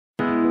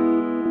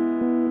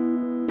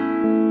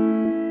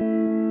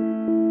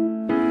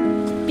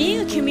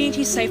Being a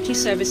Community Safety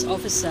Service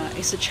officer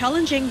is a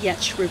challenging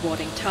yet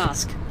rewarding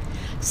task.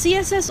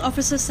 CSS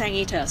Officer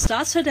Sangita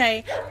starts her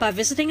day by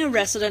visiting a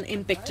resident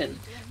in Bicton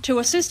to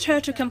assist her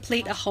to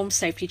complete a home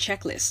safety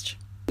checklist.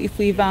 If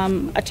we've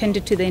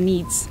attended to their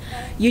needs,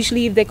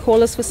 usually if they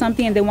call us for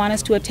something and they want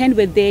us to attend,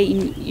 we're there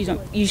in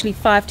usually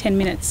 5-10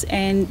 minutes,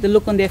 and the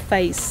look on their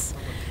face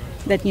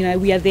that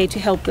we are there to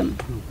help them.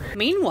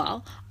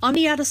 Meanwhile, on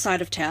the other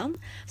side of town,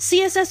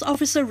 CSS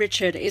Officer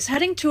Richard is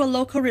heading to a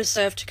local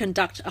reserve to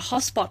conduct a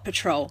hotspot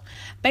patrol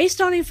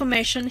based on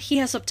information he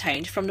has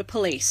obtained from the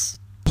police.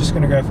 Just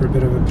going to go for a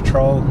bit of a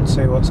patrol and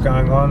see what's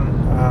going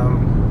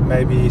on,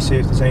 maybe see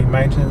if there's any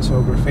maintenance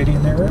or graffiti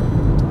in their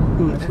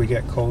area. If we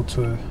get called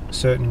to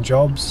certain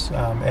jobs,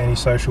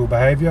 antisocial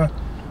behaviour,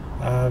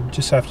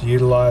 just have to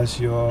utilise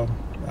your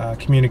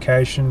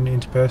communication,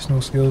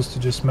 interpersonal skills to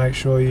just make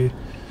sure you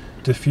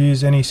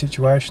diffuse any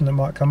situation that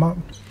might come up.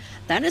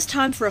 Then it's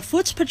time for a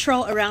foot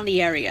patrol around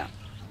the area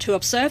to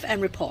observe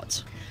and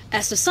report.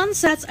 As the sun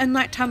sets and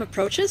nighttime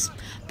approaches,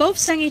 both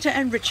Sangita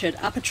and Richard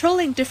are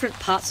patrolling different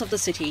parts of the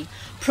city,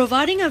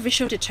 providing a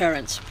visual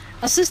deterrent,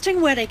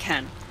 assisting where they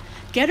can,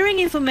 gathering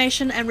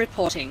information and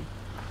reporting,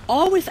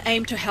 all with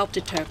aim to help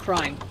deter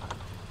crime.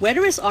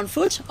 Whether it's on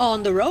foot or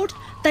on the road,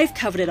 they've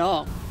covered it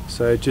all.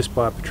 So just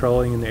by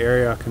patrolling in the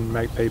area, I can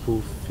make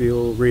people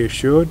feel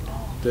reassured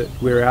that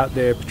we're out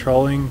there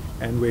patrolling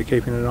and we're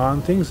keeping an eye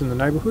on things in the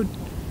neighbourhood,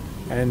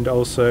 and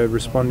also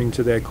responding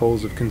to their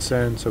calls of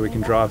concern so we can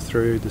drive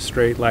through the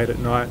street late at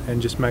night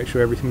and just make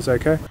sure everything's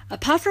okay.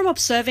 Apart from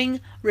observing,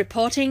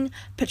 reporting,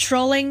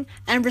 patrolling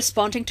and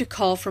responding to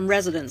calls from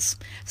residents,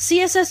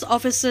 CSS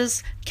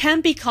officers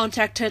can be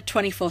contacted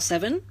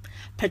 24/7,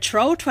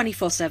 patrol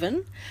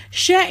 24/7,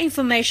 share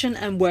information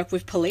and work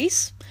with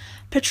police,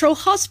 patrol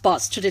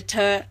hotspots to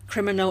deter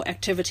criminal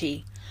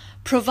activity,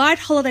 provide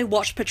holiday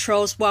watch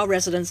patrols while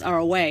residents are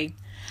away,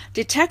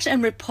 detect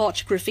and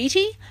report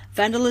graffiti,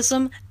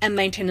 vandalism and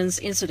maintenance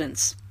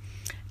incidents,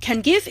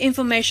 can give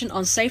information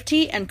on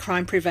safety and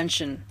crime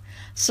prevention,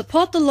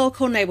 support the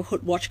local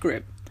neighbourhood watch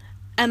group,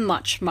 and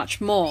much, much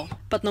more.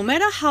 But no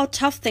matter how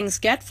tough things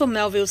get for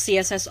Melville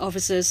CSS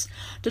officers,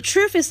 the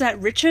truth is that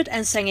Richard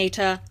and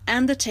Sangita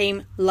and the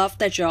team love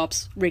their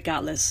jobs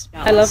regardless.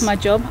 I love my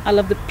job. I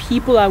love the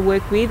people I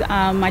work with,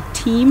 my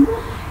team.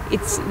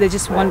 They're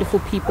just wonderful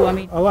people.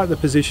 I like the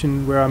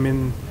position where I'm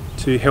in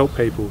to help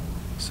people.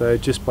 So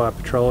just by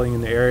patrolling in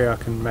the area, I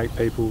can make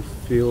people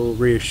feel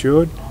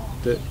reassured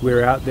that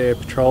we're out there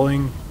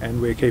patrolling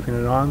and we're keeping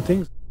an eye on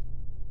things.